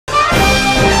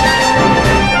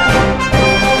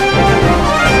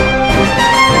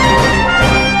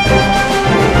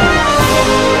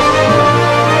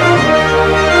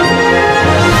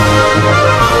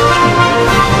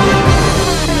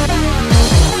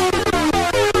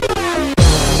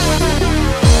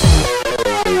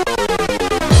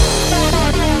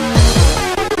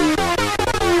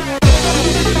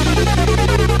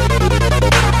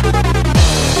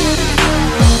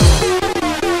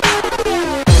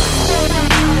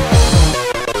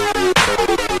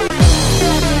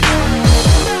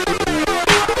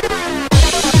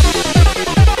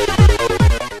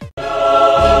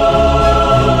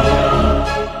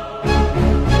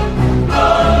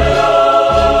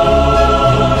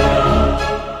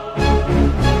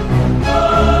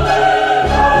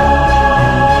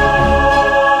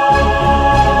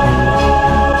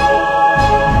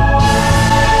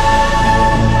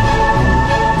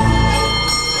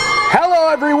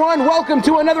everyone, welcome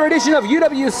to another edition of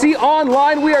UWC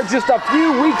Online. We are just a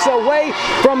few weeks away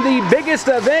from the biggest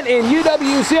event in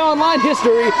UWC Online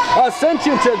history,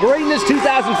 Ascension to Greatness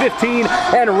 2015,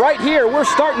 and right here we're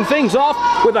starting things off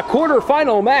with a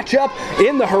quarterfinal matchup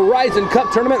in the Horizon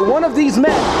Cup tournament. One of these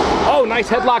men, oh nice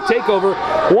headlock takeover,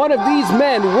 one of these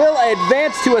men will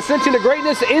advance to Ascension to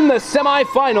Greatness in the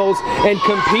semifinals and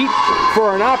compete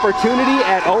for an opportunity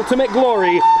at Ultimate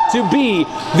Glory to be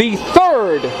the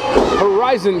third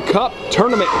Horizon Cup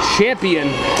tournament champion.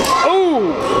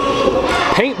 Ooh!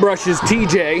 Paintbrushes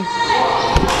TJ.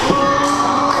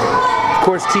 Of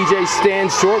course, TJ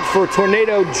stands short for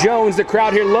Tornado Jones. The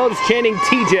crowd here loves chanting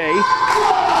TJ.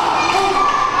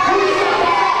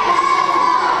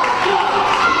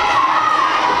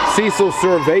 Cecil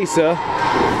Cerveza.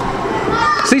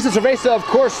 Cecil Cerveza, of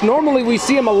course, normally we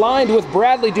see him aligned with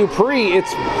Bradley Dupree.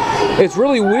 It's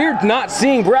really weird not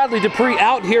seeing Bradley Dupree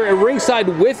out here at ringside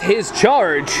with his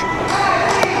charge.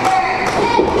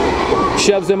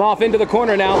 Shoves him off into the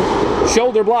corner now.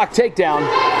 Shoulder block takedown.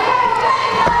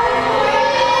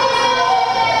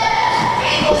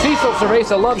 Cecil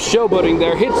Cerveza loves showboating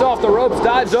there. Hits off the ropes,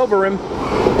 dives over him.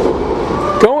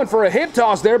 Going for a hip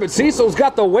toss there, but Cecil's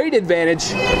got the weight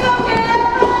advantage.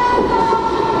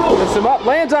 Lifts him up,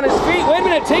 lands on his feet. Wait a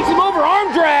minute, takes him over,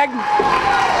 arm drag.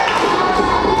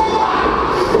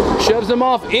 Shoves him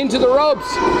off into the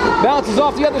ropes. Bounces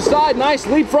off the other side. Nice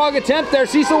leapfrog attempt there.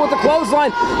 Cecil with the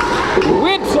clothesline.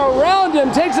 Whips around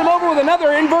him, takes him over with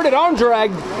another inverted arm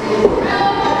drag.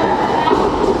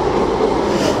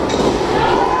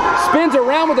 Spins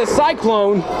around with a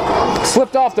cyclone.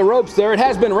 Slipped off the ropes there. It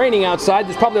has been raining outside.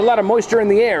 There's probably a lot of moisture in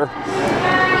the air.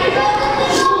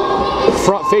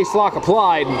 Front face lock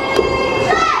applied.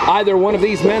 Either one of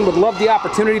these men would love the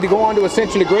opportunity to go on to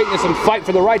Ascension to Greatness and fight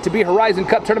for the right to be Horizon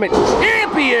Cup Tournament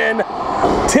champion.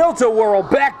 Tilt-a-whirl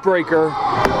backbreaker.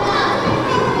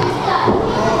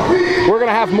 We're going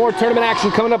to have more tournament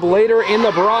action coming up later in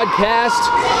the broadcast.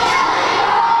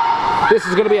 This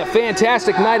is going to be a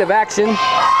fantastic night of action.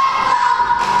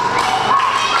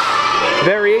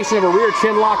 Variation of a rear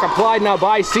chin lock applied now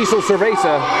by Cecil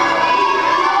Cerveza.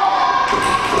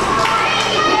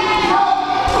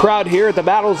 Crowd here at the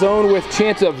Battlezone with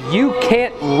chants of "You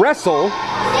can't wrestle."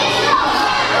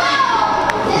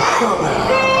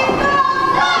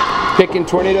 Kicking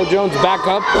Tornado Jones back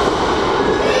up.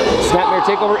 Snapmare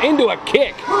takeover into a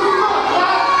kick.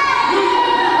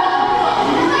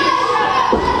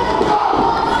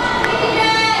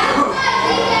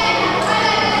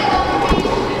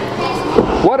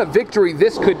 What a victory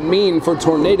this could mean for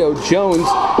Tornado Jones,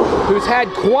 who's had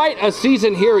quite a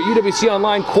season here at UWC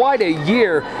Online, quite a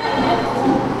year,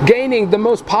 gaining one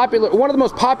of the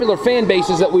most popular fan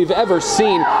bases that we've ever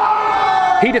seen.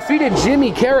 He defeated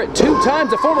Jimmy Carrot 2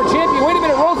 times, a former champion. Wait a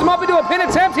minute, rolls him up into a pin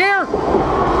attempt here.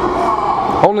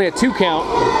 Only a 2 count.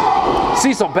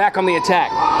 Cecil back on the attack.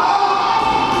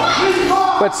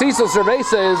 But Cecil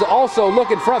Cerveza is also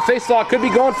looking front face lock, could be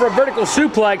going for a vertical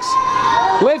suplex.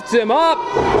 Lifts him up.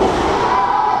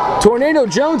 Tornado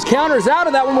Jones counters out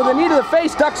of that one with a knee to the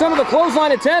face, ducks under the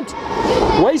clothesline attempt.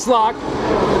 Waist lock.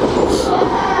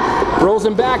 Rolls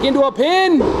him back into a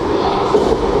pin.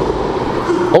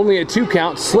 Only a 2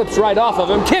 count, slips right off of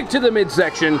him. Kick to the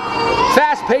midsection.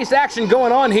 Fast-paced action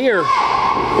going on here.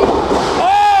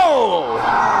 Oh!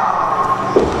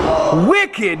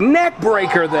 Wicked neck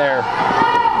breaker there.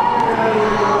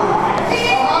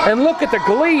 And look at the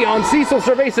glee on Cecil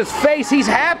Cerveza's face. He's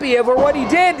happy over what he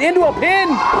did. Into a pin.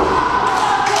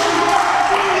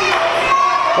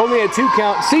 Only a 2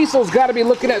 count. Cecil's got to be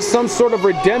looking at some sort of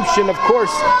redemption. Of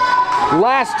course,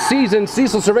 last season,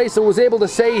 Cecil Cerveza was able to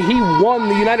say he won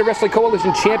the United Wrestling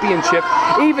Coalition Championship,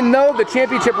 even though the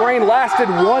championship reign lasted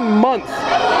 1 month.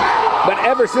 But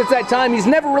ever since that time, he's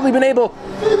never really been able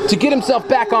to get himself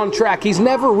back on track. He's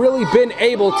never really been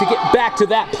able to get back to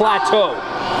that plateau.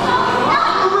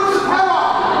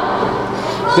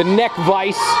 The neck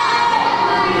vice,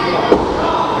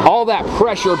 all that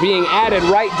pressure being added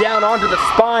right down onto the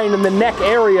spine and the neck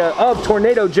area of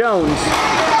Tornado Jones.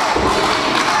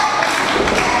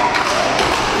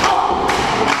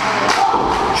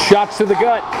 Shots to the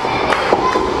gut.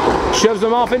 Shoves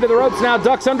him off into the ropes now,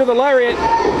 ducks under the lariat,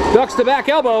 ducks the back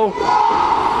elbow.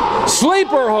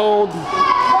 Sleeper hold.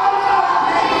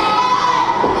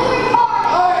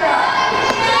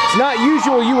 It's not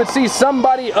usual you would see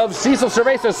somebody of Cecil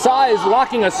Cerveza's size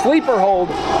locking a sleeper hold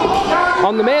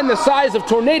on the man the size of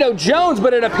Tornado Jones,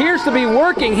 but it appears to be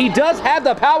working. He does have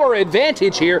the power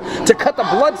advantage here to cut the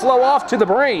blood flow off to the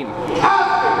brain.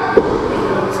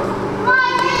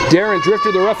 Darren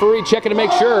Drifter, the referee, checking to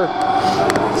make sure.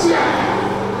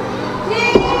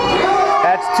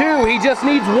 That's 2. He just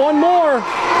needs one more.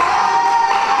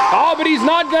 Oh, but he's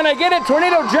not gonna get it.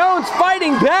 Tornado Jones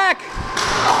fighting back.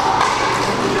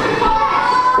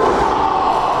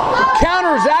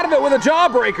 Counters out of it with a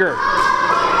jawbreaker.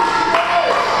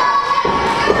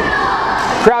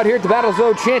 Crowd here at the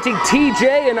Battlezone chanting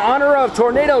TJ in honor of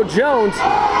Tornado Jones.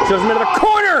 Shows him into the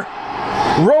corner.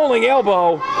 Rolling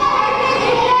elbow.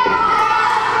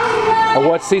 And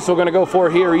what's Cecil gonna go for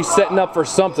here? He's setting up for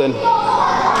something.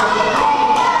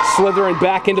 Slithering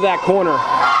back into that corner.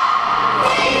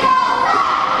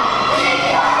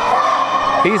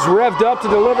 He's revved up to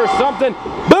deliver something.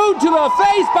 Boot to the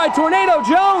face by Tornado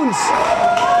Jones.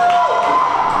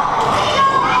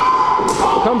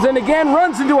 Comes in again,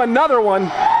 runs into another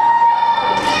one.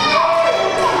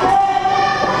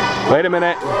 Wait a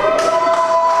minute.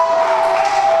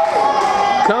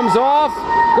 Comes off,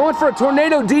 going for a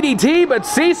tornado DDT, but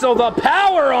Cecil, the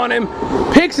power on him,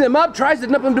 picks him up, tries to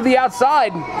nip him to the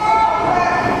outside.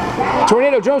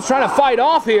 Tornado Jones trying to fight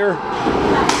off here.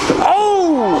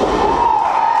 Oh!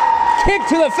 Kick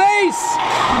to the face!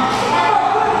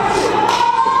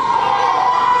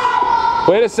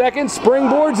 Wait a second,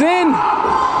 springboard's in.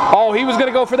 Oh, he was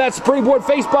gonna go for that springboard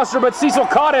face buster, but Cecil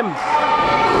caught him.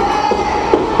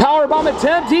 Powerbomb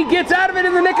attempt, he gets out of it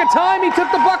in the nick of time. He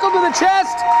took the buckle to the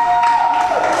chest.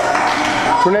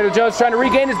 Tornado Jones trying to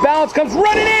regain his balance, comes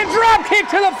running in, drop kick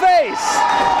to the face.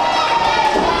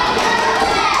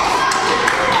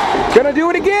 Gonna do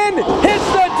it again, hits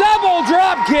the double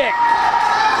drop kick.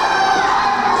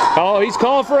 Oh, he's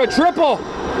calling for a triple.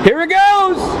 Here it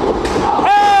goes.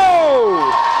 Oh!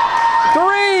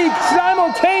 3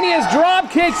 simultaneous drop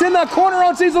kicks in the corner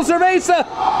on Cecil Cerveza.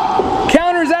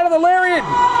 Counters out of the lariat.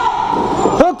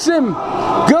 Hooks him.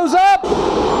 Goes up.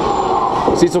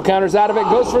 Cecil counters out of it.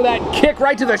 Goes for that kick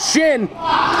right to the shin.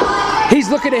 He's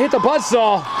looking to hit the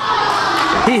buzzsaw.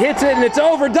 He hits it and it's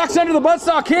over. Ducks under the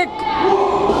buzzsaw kick.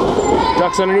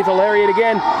 Ducks underneath the lariat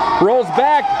again. Rolls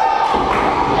back.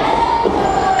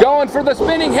 Going for the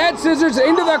spinning head scissors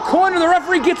into the corner. The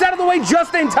referee gets out of the way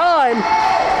just in time.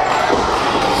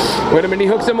 Wait a minute, he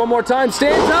hooks him one more time.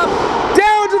 Stands up.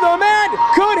 Down to the mat.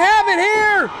 Could have it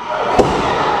here.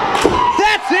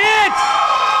 That's it.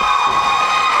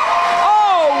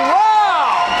 Oh,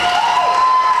 wow.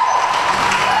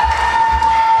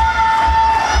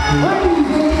 Ladies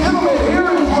and gentlemen,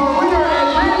 here is our winner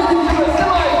advancing to the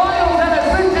semifinals and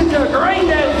ascending to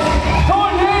greatness.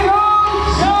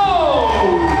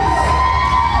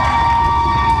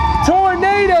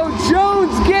 Tornado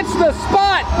Jones gets the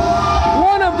spot.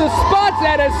 One of the spots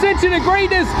at Ascension to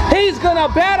Greatness. He's gonna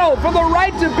battle for the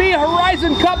right to be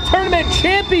Horizon Cup Tournament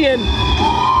champion.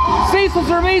 Cecil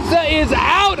Cerveza is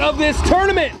out of this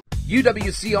tournament.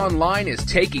 UWC Online is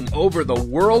taking over the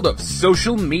world of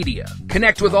social media.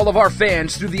 Connect with all of our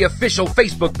fans through the official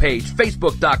Facebook page,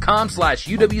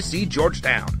 facebook.com/UWC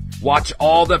Georgetown. Watch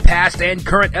all the past and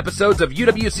current episodes of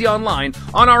UWC Online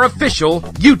on our official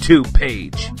YouTube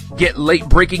page. Get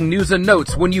late-breaking news and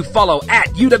notes when you follow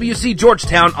 @UWC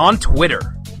Georgetown on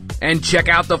Twitter. And check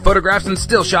out the photographs and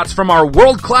still shots from our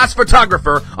world-class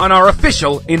photographer on our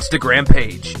official Instagram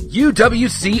page.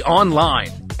 UWC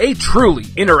Online, a truly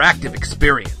interactive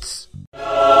experience.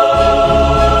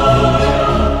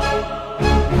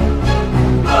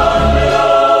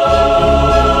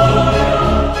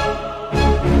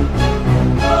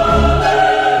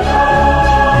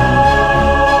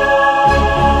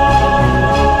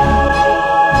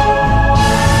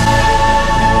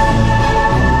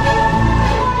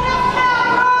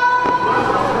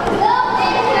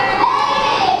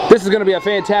 This is going to be a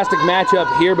fantastic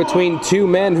matchup here between two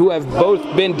men who have both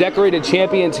been decorated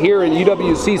champions here in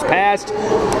UWC's past.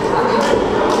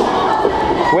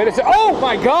 Wait a second. Oh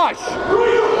my gosh!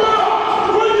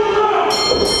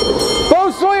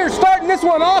 Sawyer starting this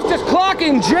one off, just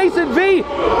clocking Jason V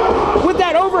with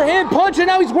that overhand punch, and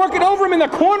now he's working over him in the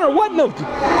corner. What in the...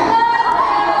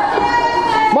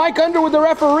 Mike Underwood, the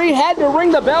referee, had to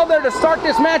ring the bell there to start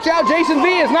this match out. Jason V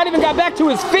has not even got back to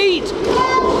his feet.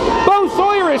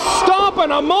 Sawyer is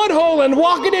stomping a mud hole and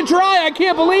walking it dry. I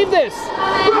can't believe this.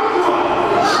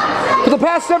 For the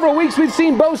past several weeks, we've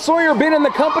seen Sawyer been in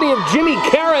the company of Jimmy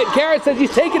Carrot. Carrot says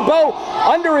he's taking Bo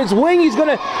under his wing. He's going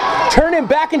to turn him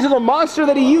back into the monster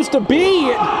that he used to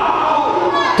be.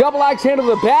 Double axe handle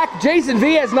to the back. Jason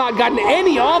V has not gotten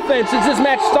any offense since this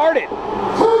match started.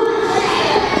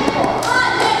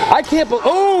 I can't believe...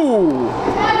 Oh!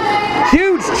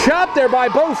 Huge chop there by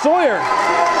Sawyer.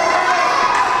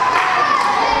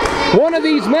 One of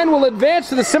these men will advance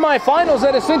to the semifinals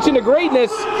at Ascension to Greatness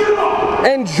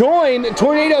and join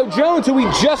Tornado Jones, who we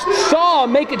just saw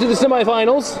make it to the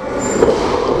semifinals.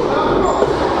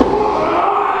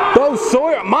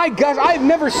 Sawyer, my gosh, I've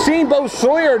never seen Bo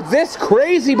Sawyer this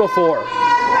crazy before.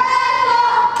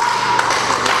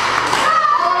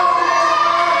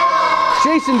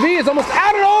 Jason V is almost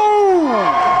out of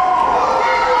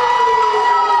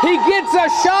He gets a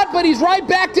shot, but he's right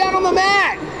back down on the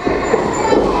mat.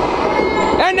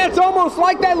 And that's almost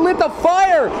like that lit the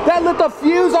fire. That lit the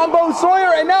fuse on Bo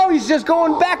Sawyer, and now he's just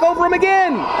going back over him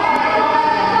again.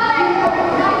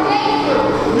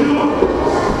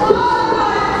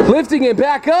 Lifting it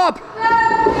back up.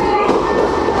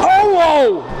 Oh,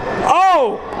 whoa.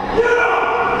 Oh.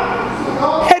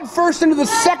 Head first into the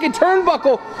second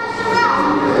turnbuckle.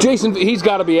 Jason, he's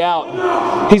got to be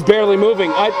out. He's barely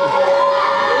moving. The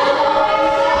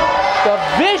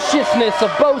viciousness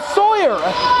of Bo Sawyer.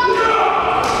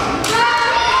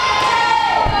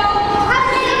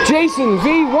 Jason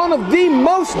V, one of the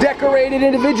most decorated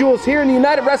individuals here in the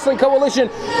United Wrestling Coalition,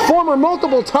 former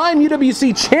multiple-time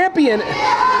UWC champion.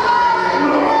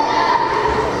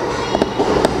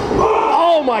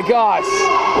 Oh my gosh.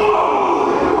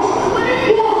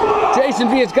 Jason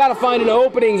V has got to find an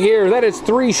opening here. That is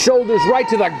 3 shoulders right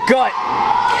to the gut.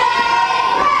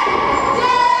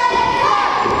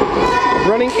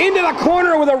 Running into the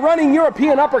corner with a running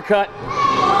European uppercut.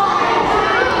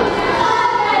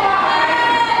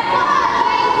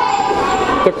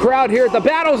 The crowd here at the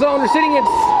Battlezone are sitting in,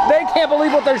 they can't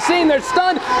believe what they're seeing. They're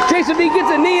stunned. Jason V gets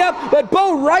a knee up, but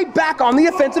Bo right back on the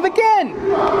offensive again.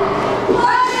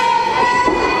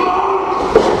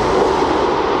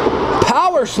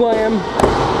 Power slam.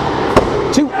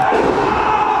 2.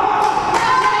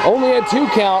 Only a 2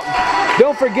 count.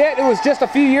 Don't forget, it was just a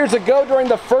few years ago during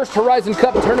the first Horizon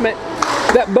Cup tournament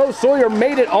that Bo Sawyer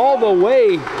made it all the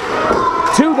way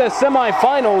to the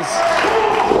semifinals.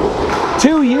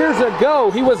 2 years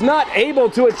ago, he was not able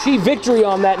to achieve victory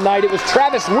on that night. It was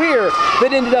Travis Weir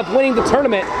that ended up winning the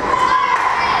tournament.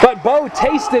 But Bo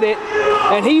tasted it,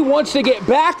 and he wants to get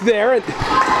back there. And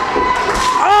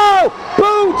oh,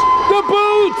 boot! The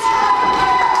boot!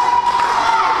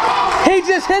 He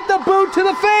just hit the boot to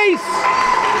the face!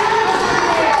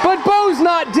 But Bo's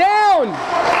not down!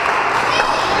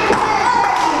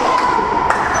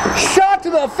 Shot to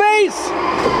the face!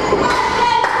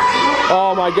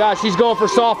 Oh my gosh, he's going for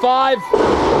Saw 5.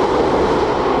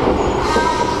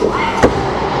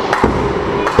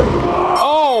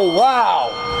 Oh, wow.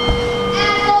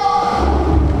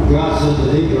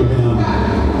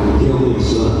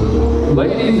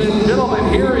 Ladies and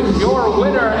gentlemen, here is your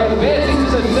winner, advancing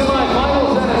to the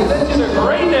semifinals and ascension to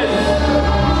greatness,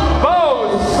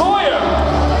 Bo Sawyer.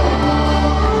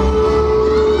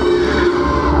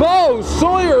 Bo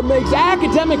Sawyer makes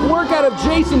academic work out of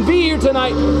Jason V here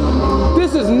tonight.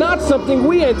 This is not something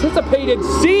we anticipated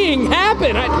seeing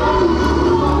happen.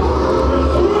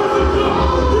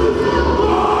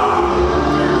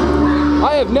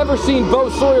 I have never seen Bo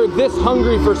Sawyer this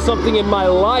hungry for something in my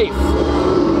life.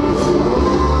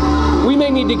 We may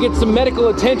need to get some medical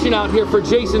attention out here for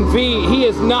Jason V. He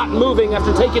is not moving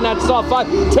after taking that Saw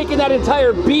 5, taking that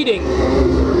entire beating.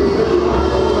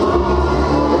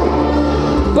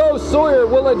 Bo Sawyer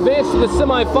will advance to the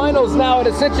semifinals now at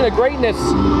Ascension of Greatness.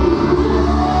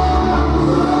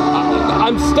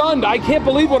 I'm stunned. I can't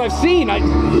believe what I've seen.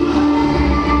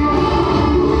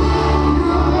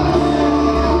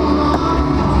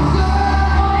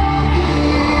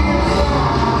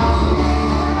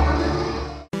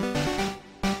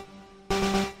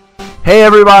 Hey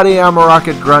everybody, I'm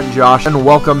Rocket Grunt Josh, and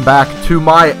welcome back to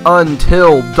my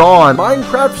Until Dawn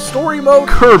Minecraft Story Mode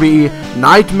Kirby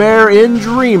Nightmare in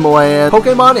Dreamland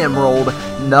Pokemon Emerald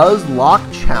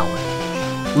Nuzlocke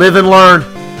Challenge. Live and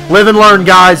learn,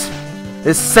 guys.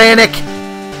 It's Sanic.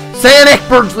 Sanic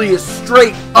Birdsley is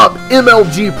straight up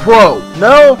MLG Pro.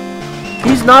 No,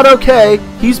 he's not okay.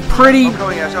 He's pretty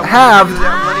halved.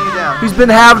 He's been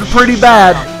halved pretty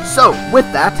bad. So,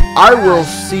 with that, I will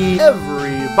see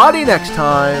everybody next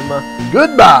time.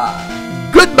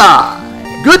 Goodbye.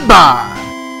 Goodbye. Goodbye.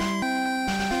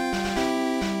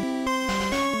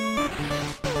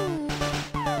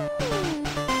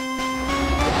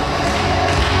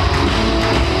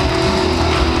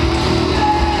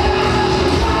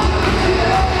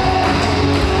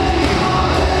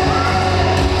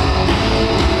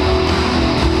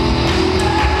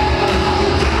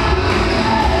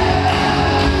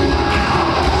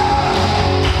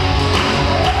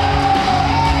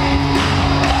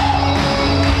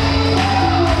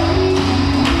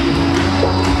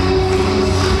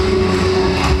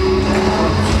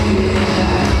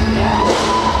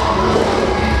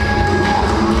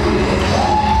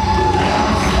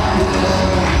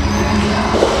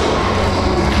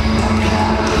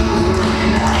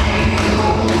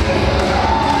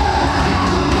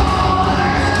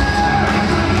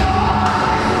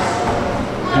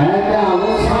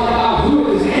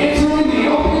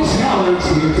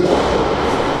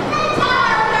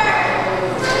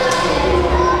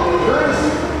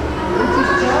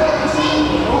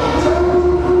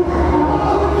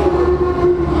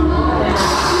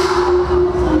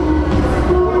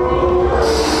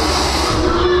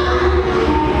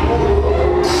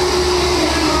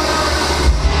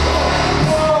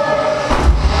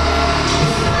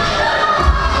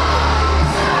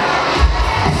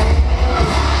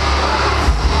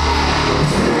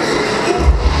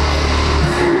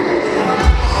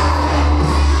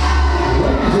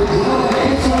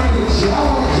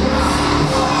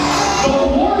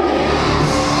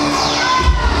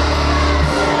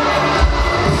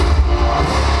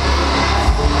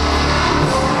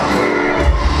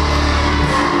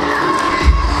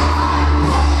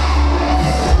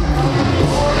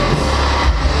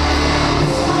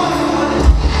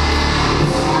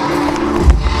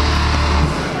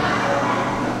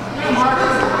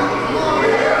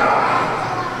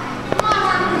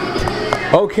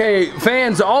 Okay,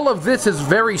 fans, all of this is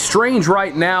very strange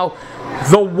right now.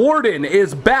 The Warden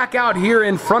is back out here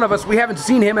in front of us. We haven't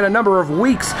seen him in a number of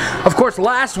weeks. Of course,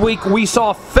 last week we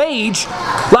saw Phage.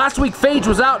 Last week Phage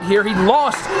was out here. He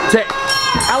lost to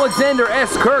Alexander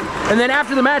S. Kirk. And then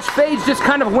after the match, Phage just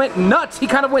kind of went nuts. He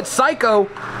kind of went psycho.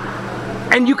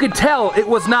 And you could tell it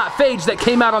was not Phage that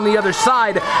came out on the other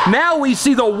side. Now we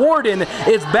see the Warden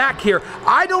is back here.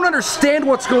 I don't understand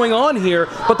what's going on here,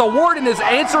 but the Warden is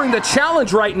answering the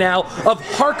challenge right now of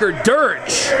Harker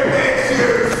Dirge.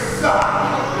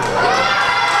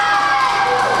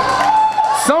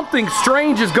 Something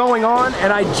strange is going on,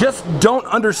 and I just don't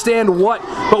understand what.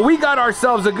 But we got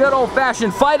ourselves a good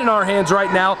old-fashioned fight in our hands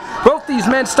right now. Both these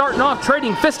men starting off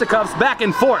trading fisticuffs back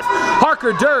and forth.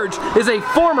 Harker Dirge is a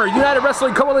former United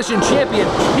Wrestling Coalition champion.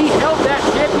 He held that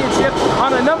championship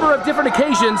on a number of different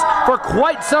occasions for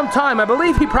quite some time. I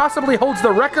believe he possibly holds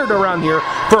the record around here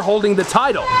for holding the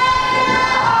title.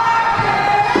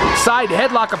 Side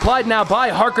headlock applied now by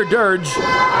Harker Dirge.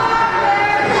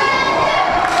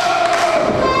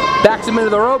 Backs him into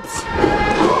the ropes.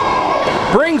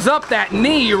 Brings up that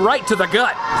knee right to the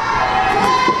gut.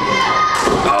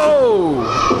 Oh!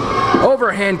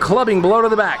 Overhand clubbing blow to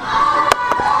the back.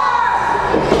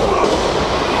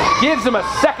 Gives him a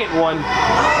second one.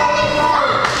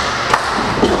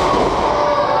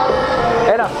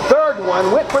 And a third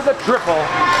one. Went for the triple.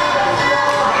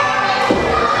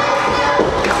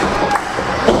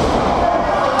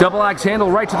 Double axe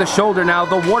handle right to the shoulder now.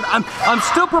 The Warden, I'm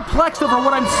still perplexed over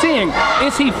what I'm seeing.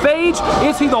 Is he Phage?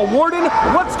 Is he the Warden?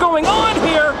 What's going on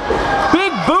here?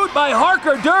 Big boot by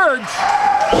Harker Dirge.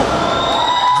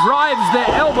 Drives the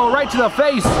elbow right to the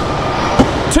face.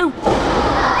 2.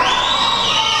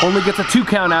 Only gets a 2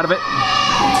 count out of it.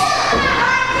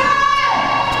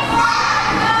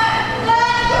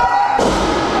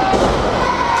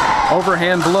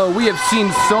 Overhand blow. We have seen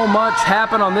so much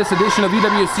happen on this edition of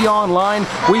UWC Online.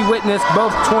 We witnessed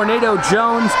both Tornado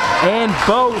Jones and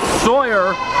Bo Sawyer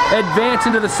advance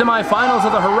into the semifinals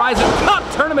of the Horizon Cup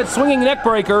Tournament swinging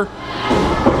neckbreaker.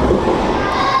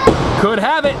 Could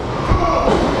have it.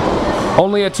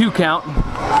 Only a 2 count.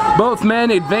 Both men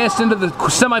advanced into the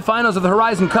semifinals of the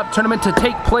Horizon Cup Tournament to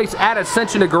take place at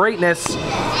Ascension to Greatness.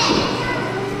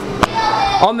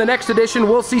 On the next edition,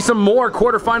 we'll see some more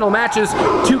quarterfinal matches.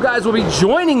 2 guys will be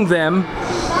joining them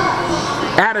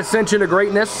at Ascension to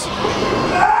Greatness.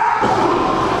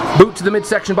 Boot to the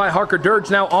midsection by Harker Dirge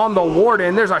now on the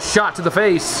Warden. There's a shot to the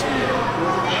face.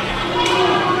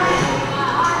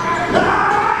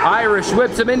 Irish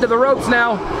whips him into the ropes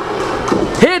now.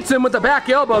 Hits him with the back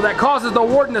elbow that causes the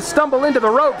Warden to stumble into the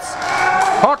ropes.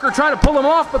 Harker trying to pull him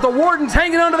off, but the Warden's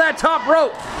hanging onto that top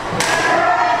rope.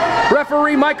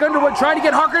 Referee Mike Underwood trying to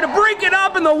get Harker to break it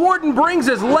up, and the Warden brings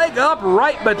his leg up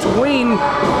right between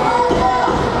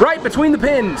the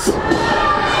pins.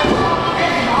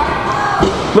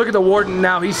 Look at the Warden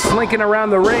now. He's slinking around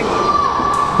the ring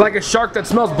like a shark that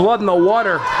smells blood in the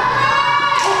water.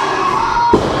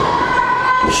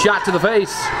 Shot to the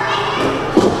face.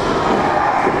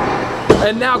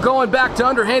 And now going back to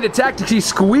underhanded tactics, he's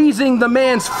squeezing the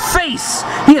man's face.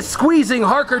 He is squeezing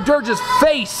Harker Dirge's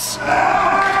face.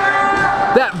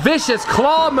 That vicious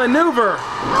claw maneuver.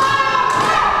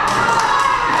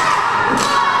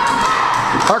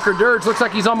 Harker Dirge looks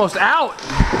like he's almost out.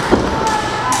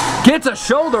 Gets a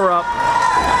shoulder up.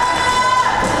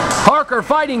 Harker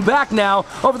fighting back now.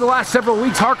 Over the last several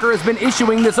weeks, Harker has been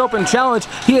issuing this open challenge.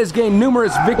 He has gained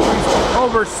numerous victories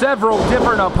over several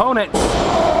different opponents.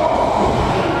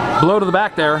 Blow to the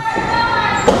back there.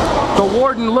 The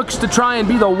Warden looks to try and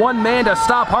be the one man to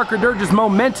stop Harker Dirge's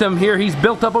momentum here he's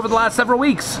built up over the last several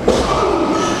weeks.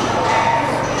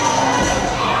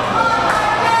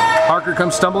 Harker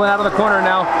comes stumbling out of the corner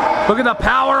now. Look at the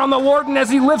power on the Warden as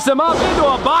he lifts him up into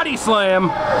a body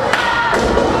slam.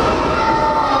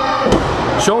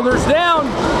 Shoulders down.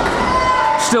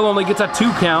 Still only gets a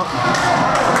 2 count.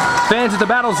 Fans at the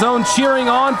Battlezone cheering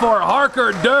on for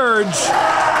Harker Dirge.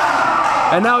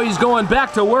 And now he's going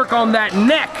back to work on that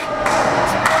neck.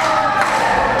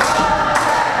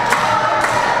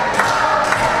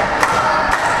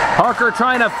 Harker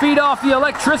trying to feed off the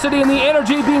electricity and the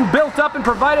energy being built up and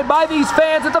provided by these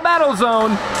fans at the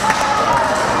Battlezone.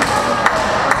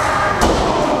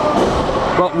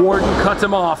 But Warden cuts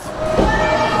him off.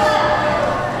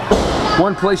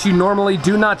 One place you normally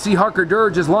do not see Harker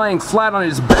Dirge is lying flat on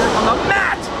his back on the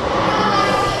mat.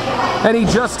 And he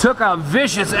just took a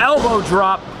vicious elbow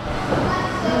drop.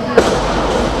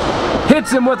 Hits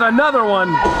him with another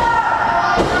one.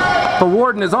 The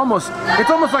Warden is it's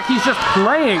almost like he's just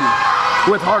playing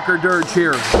with Harker Dirge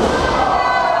here.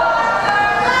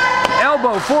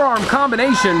 elbow forearm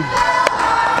combination.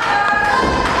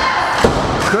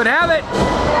 Could have it.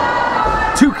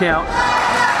 2 count.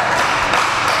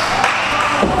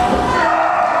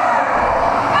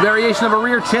 Variation of a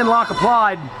rear chin lock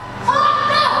applied.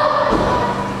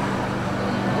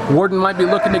 Warden might be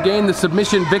looking to gain the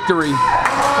submission victory.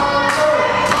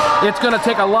 It's going to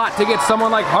take a lot to get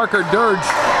someone like Harker Dirge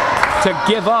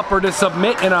to give up or to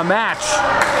submit in a match.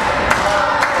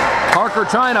 Harker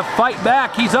trying to fight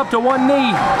back. He's up to one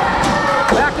knee.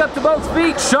 Back up to both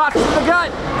feet. Shot to the gut.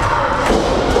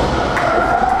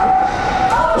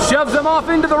 Shoves him off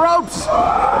into the ropes.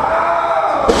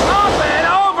 Up and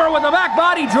over with a back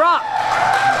body drop.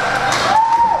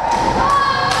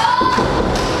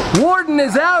 Warden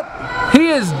is out. He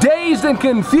is dazed and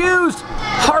confused.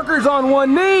 Harker's on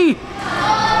one knee.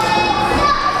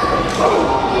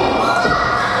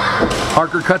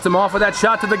 Harker cuts him off with that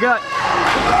shot to the gut.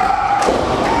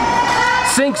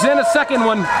 Sinks in a second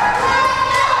one.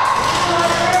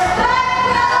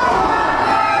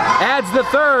 Adds the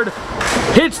third.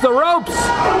 Hits the ropes.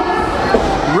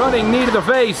 Running knee to the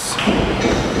face.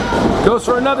 Goes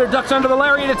for another, ducks under the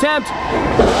lariat attempt.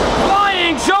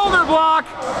 Flying shoulder block.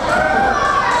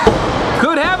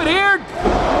 Could have it here.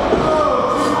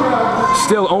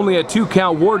 Still only a 2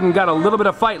 count. Warden got a little bit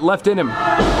of fight left in him.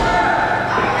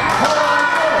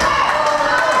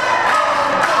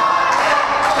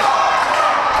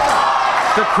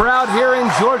 The crowd here in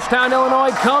Georgetown,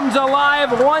 Illinois comes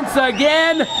alive once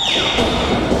again.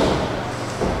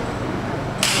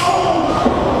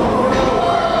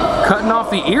 Cutting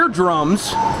off the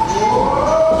eardrums.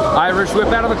 Irish whip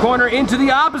out of the corner into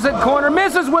the opposite corner.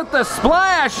 Misses with the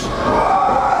splash.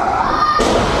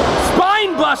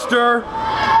 Spine buster.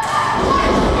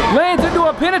 Lands into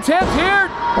a pin attempt here.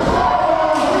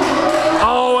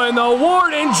 Oh, and the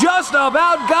Warden just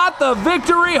about got the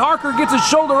victory. Harker gets his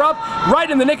shoulder up right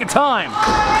in the nick of time.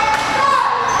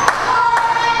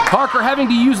 Harker having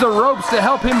to use the ropes to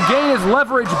help him gain his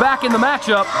leverage back in the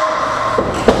matchup.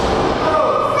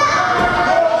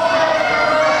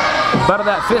 Butt of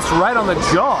that fist right on the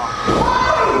jaw.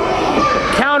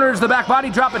 Counters the back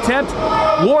body drop attempt.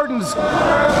 Warden's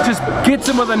just gets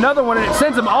him with another one and it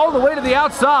sends him all the way to the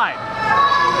outside.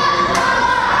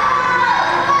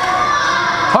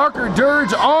 Harker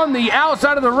Dirge on the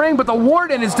outside of the ring, but the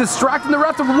Warden is distracting the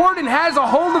ref. The Warden has a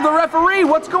hold of the referee.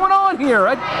 What's going on here?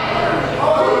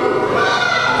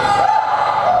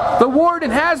 The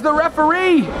Warden has the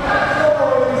referee.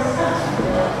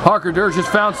 Harker Dirge just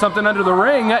found something under the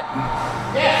ring. Is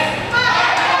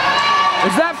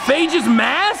that Phage's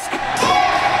mask?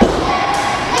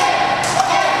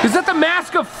 Is that the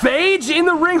mask of Phage in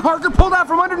the ring? Harker pulled out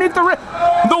from underneath the ring.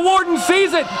 The Warden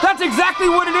sees it. That's exactly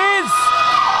what it is.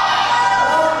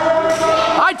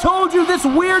 I told you this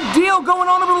weird deal going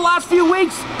on over the last few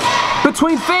weeks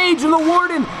between Phage and the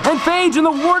Warden, and Phage and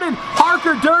the Warden.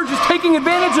 Harker Dirge is taking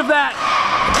advantage of that.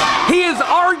 He is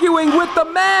arguing with the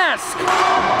mask.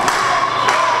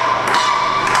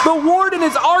 The Warden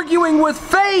is arguing with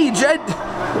Phage.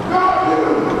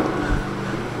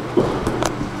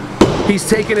 He's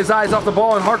taking his eyes off the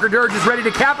ball, and Harker Dirge is ready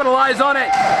to capitalize on it.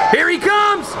 Here he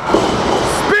comes!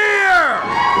 Spear!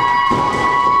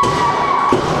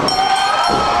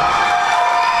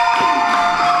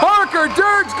 Harker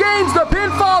Dirge gains the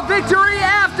pinfall victory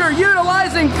after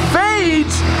utilizing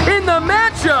Phage in the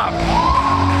matchup.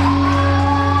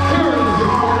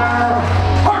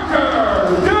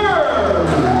 Harker Dirge!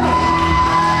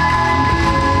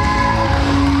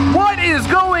 What is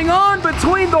going on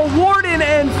between the Warden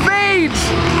and Phage?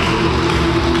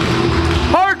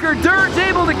 Harker Dirge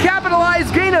able to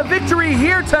capitalize, gain a victory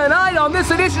here tonight on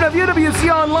this edition of UWC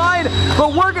Online,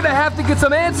 but we're going to have to get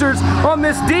some answers on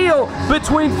this deal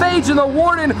between Phage and the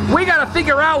Warden. We got to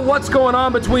figure out what's going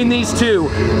on between these two.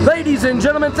 Ladies and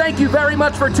gentlemen, thank you very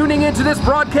much for tuning into this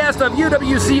broadcast of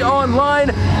UWC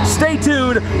Online. Stay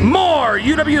tuned. More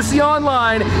UWC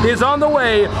Online is on the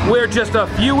way. We're just a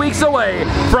few weeks away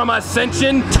from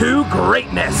ascension to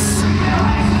greatness.